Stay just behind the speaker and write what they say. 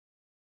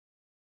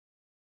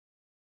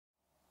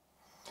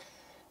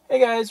Hey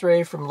guys,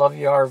 Ray from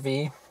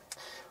LYRV.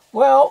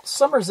 Well,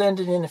 summer's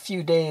ended in a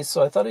few days,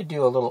 so I thought I'd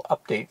do a little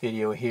update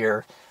video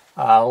here.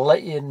 I'll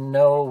let you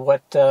know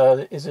what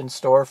is in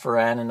store for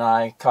Ann and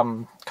I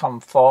come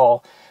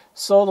fall.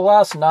 So the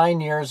last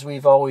 9 years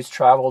we've always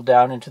traveled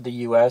down into the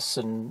US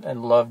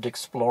and loved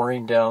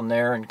exploring down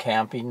there and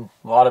camping.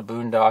 A lot of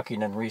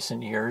boondocking in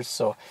recent years.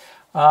 So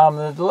the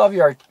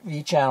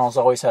LYRV channel has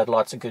always had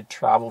lots of good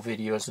travel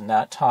videos in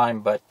that time,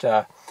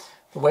 but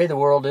the way the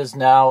world is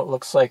now, it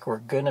looks like we're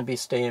going to be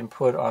staying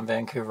put on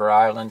Vancouver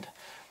Island.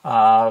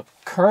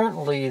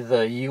 Currently,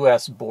 the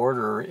U.S.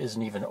 border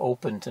isn't even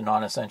open to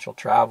non-essential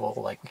travel.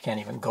 Like, we can't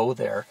even go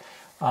there.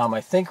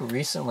 I think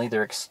recently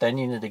they're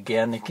extending it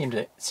again.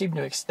 They seem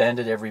to extend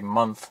it every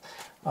month.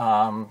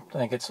 I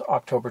think it's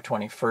October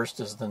 21st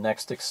is the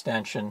next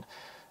extension.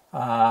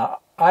 I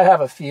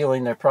have a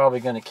feeling they're probably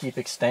going to keep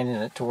extending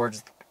it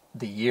towards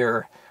the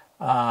year.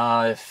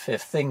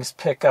 If things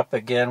pick up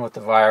again with the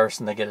virus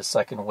and they get a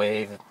second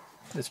wave,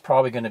 it's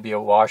probably going to be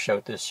a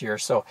washout this year.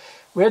 So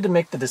we had to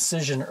make the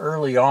decision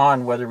early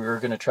on whether we were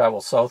going to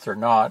travel south or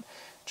not,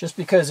 just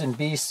because in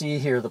BC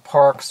here the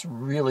parks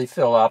really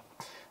fill up.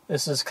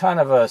 This is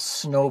kind of a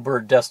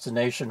snowbird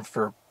destination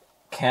for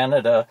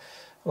Canada.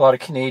 A lot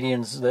of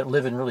Canadians that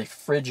live in really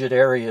frigid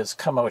areas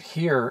come out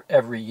here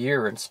every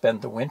year and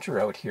spend the winter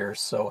out here.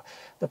 So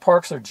the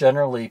parks are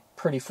generally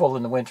pretty full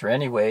in the winter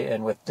anyway,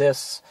 and with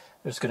this,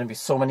 there's going to be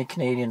so many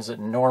Canadians that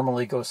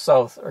normally go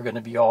south are going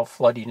to be all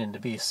flooding into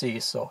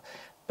BC. So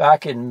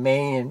back in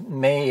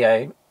May,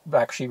 I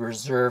actually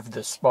reserved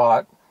the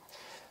spot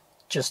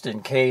just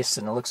in case,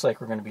 and it looks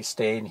like we're going to be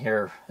staying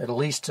here at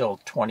least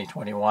till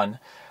 2021.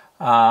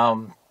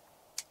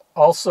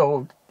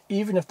 Also,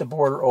 even if the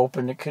border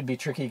opened, it could be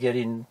tricky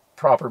getting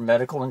proper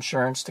medical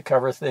insurance to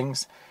cover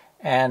things.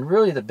 And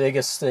really the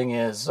biggest thing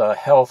is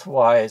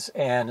health-wise,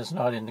 Anne is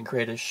not in the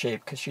greatest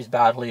shape because she's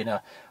battling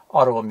a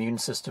autoimmune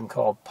system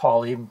called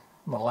polymyalgia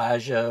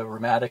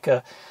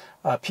rheumatica,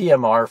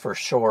 PMR for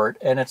short,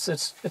 and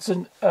it's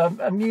an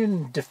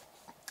immune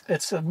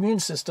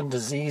system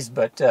disease.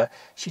 But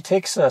she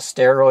takes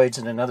steroids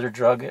and another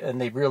drug,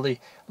 and they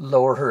really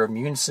lower her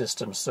immune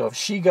system. So if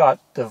she got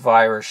the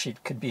virus, she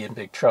could be in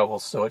big trouble.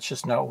 So it's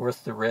just not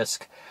worth the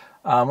risk.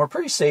 We're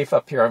pretty safe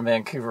up here on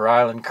Vancouver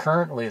Island.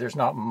 Currently, there's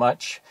not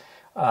much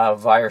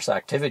virus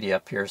activity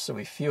up here, so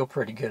we feel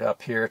pretty good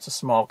up here. It's a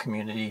small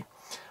community.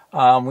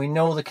 We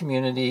know the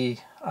community,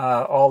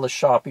 all the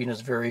shopping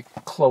is very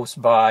close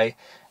by,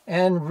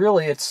 and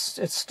really it's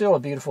still a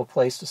beautiful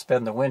place to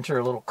spend the winter,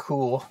 a little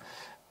cool,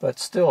 but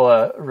still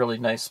a really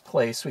nice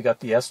place. We got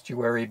the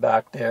estuary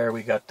back there,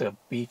 we got the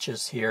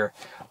beaches here.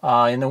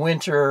 In the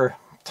winter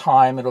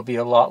time it'll be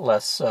a lot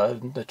less,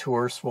 the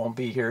tourists won't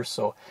be here,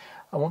 so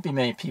there won't be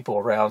many people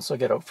around, so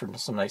get out for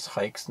some nice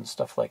hikes and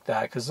stuff like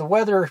that. Because the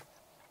weather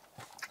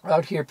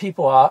out here,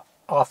 people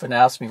often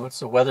ask me, what's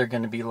the weather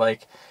going to be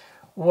like?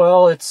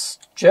 Well, it's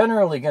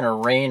generally going to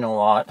rain a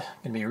lot. It's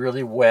going to be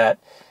really wet,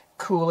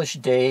 coolish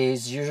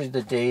days. Usually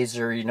the days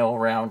are,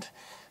 around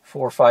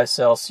 4 or 5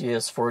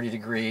 Celsius, 40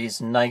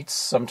 degrees. Nights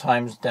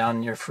sometimes down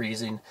near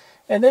freezing.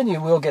 And then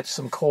you will get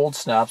some cold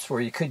snaps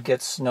where you could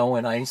get snow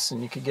and ice,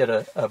 and you could get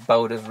a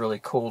bout of really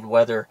cold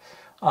weather.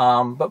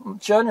 But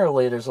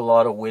generally there's a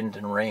lot of wind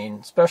and rain,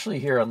 especially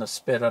here on the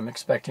Spit. I'm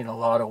expecting a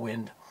lot of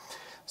wind.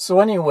 So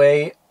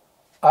anyway,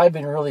 I've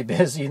been really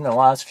busy in the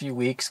last few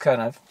weeks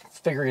kind of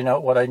figuring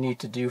out what I need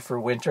to do for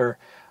winter.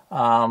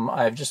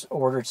 I've just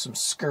ordered some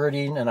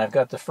skirting, and I've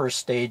got the first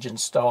stage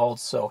installed.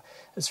 So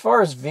as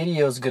far as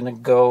video is going to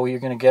go, you're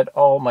going to get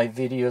all my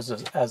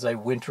videos as I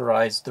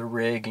winterize the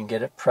rig and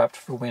get it prepped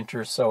for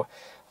winter. So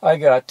I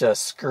got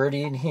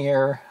skirting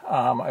here.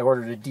 I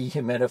ordered a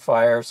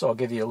dehumidifier, so I'll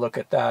give you a look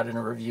at that and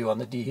a review on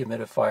the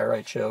dehumidifier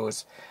I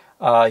chose.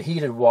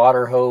 Heated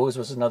water hose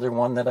was another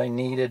one that I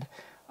needed.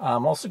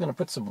 I'm also going to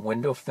put some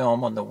window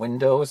film on the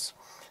windows,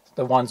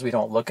 the ones we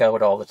don't look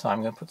out all the time.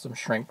 I'm going to put some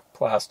shrink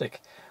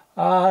plastic.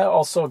 I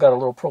also got a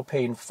little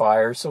propane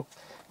fire, so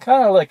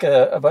kind of like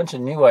a bunch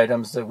of new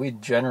items that we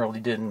generally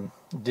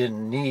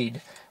didn't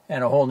need.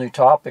 And a whole new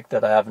topic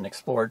that I haven't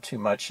explored too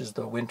much is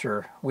the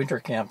winter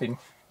camping.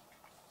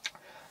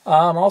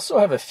 Also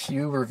have a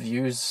few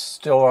reviews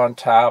still on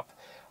tap.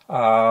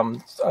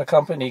 A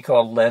company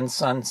called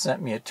Lensun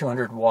sent me a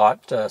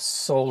 200-watt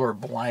solar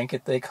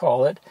blanket, they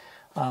call it.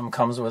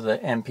 Comes with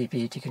an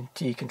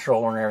MPPT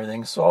controller and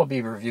everything, so I'll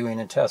be reviewing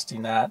and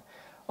testing that.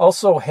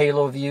 Also,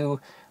 HaloView.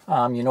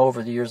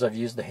 Over the years I've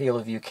used the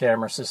HaloView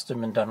camera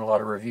system and done a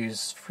lot of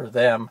reviews for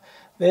them.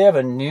 They have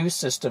a new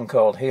system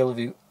called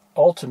HaloView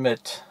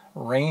Ultimate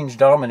Range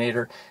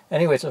Dominator.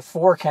 Anyway, it's a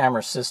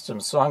 4-camera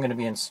system, so I'm going to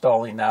be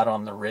installing that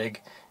on the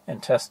rig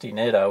and testing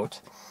it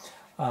out.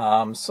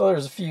 So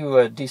there's a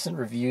few decent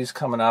reviews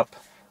coming up.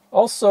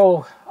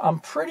 Also, I'm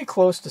pretty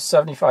close to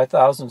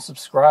 75,000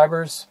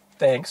 subscribers.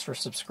 Thanks for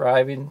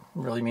subscribing.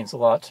 It really means a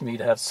lot to me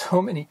to have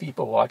so many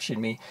people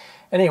watching me.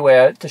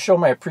 Anyway, to show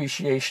my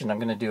appreciation, I'm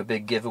going to do a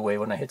big giveaway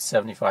when I hit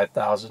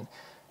 75,000.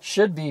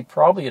 Should be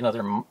probably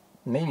another,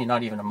 maybe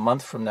not even a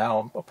month from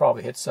now, I'll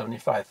probably hit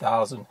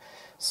 75,000.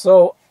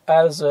 So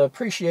as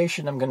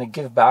appreciation, I'm going to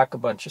give back a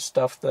bunch of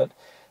stuff that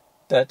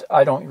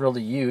I don't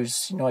really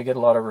use. You know, I get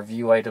a lot of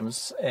review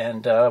items,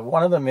 and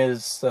one of them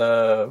is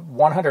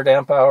 100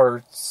 amp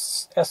hour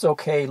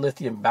SOK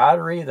lithium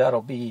battery.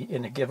 That'll be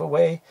in a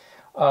giveaway.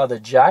 The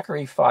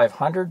Jackery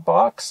 500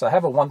 box. I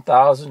have a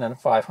 1000 and a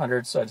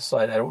 500, so I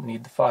decided I don't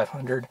need the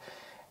 500.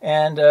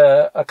 And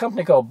a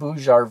company called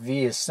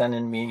LYRV is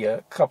sending me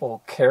a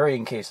couple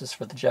carrying cases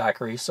for the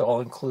Jackery, so I'll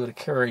include a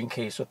carrying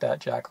case with that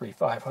Jackery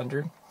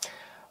 500.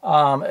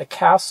 A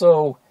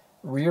Casso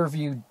rear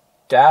view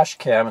dash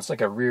cam. It's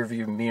like a rear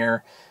view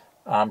mirror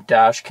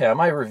dash cam.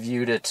 I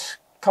reviewed it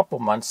a couple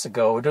months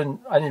ago. I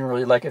didn't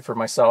really like it for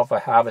myself. I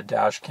have a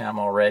dash cam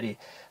already,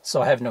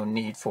 so I have no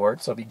need for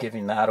it, so I'll be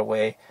giving that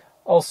away.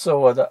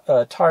 Also,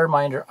 a Tire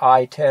Minder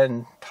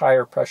i10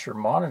 tire pressure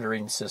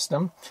monitoring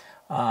system.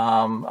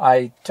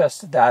 I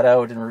tested that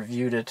out and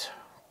reviewed it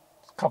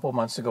a couple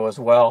months ago as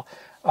well.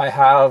 I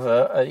have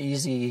an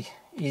Easy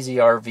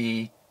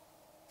RV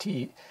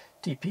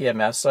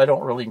TPMS, so I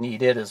don't really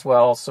need it as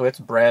well, so it's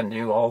brand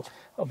new. I'll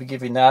be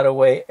giving that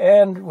away.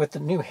 And with the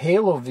new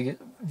Halo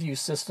View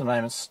system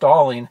I'm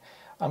installing,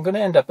 I'm going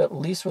to end up at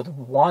least with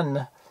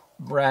one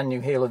brand new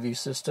Halo View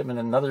system and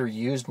another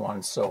used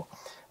one, so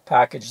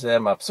package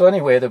them up. So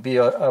anyway, there'll be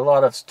a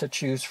lot of to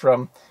choose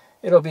from.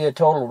 It'll be a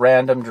total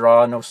random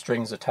draw, no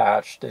strings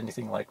attached,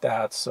 anything like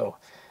that. So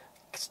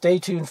stay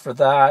tuned for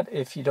that.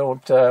 If you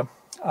don't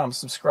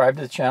subscribe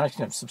to the channel, you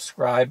can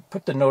subscribe,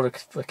 put the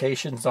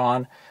notifications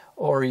on,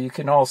 or you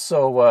can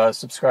also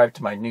subscribe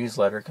to my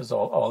newsletter, because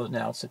I'll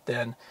announce it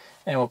then.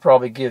 And we'll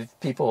probably give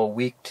people a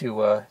week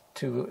to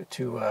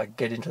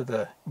get into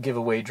the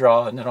giveaway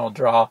draw, and then I'll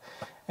draw.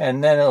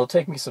 And then it'll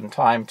take me some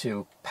time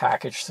to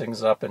package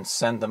things up and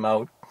send them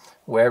out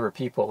wherever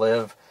people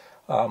live.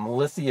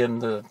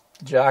 Lithium, the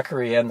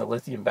Jackery and the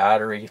lithium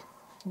battery,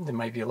 there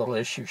might be a little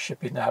issue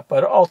shipping that,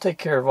 but I'll take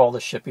care of all the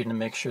shipping to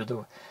make sure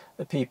the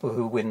people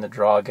who win the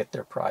draw get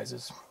their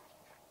prizes.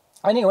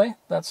 Anyway,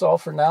 that's all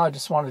for now. I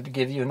just wanted to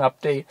give you an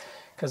update,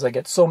 because I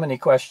get so many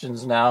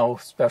questions now,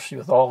 especially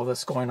with all of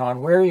this going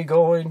on. Where are you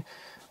going?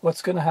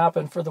 What's going to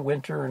happen for the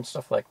winter and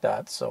stuff like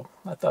that? So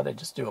I thought I'd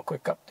just do a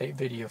quick update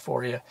video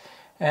for you.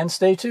 And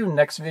stay tuned.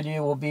 Next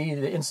video will be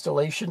the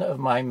installation of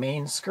my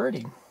main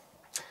skirting.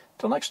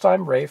 Till next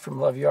time, Ray from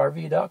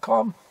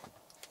LYRV.com.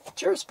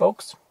 Cheers,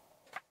 folks.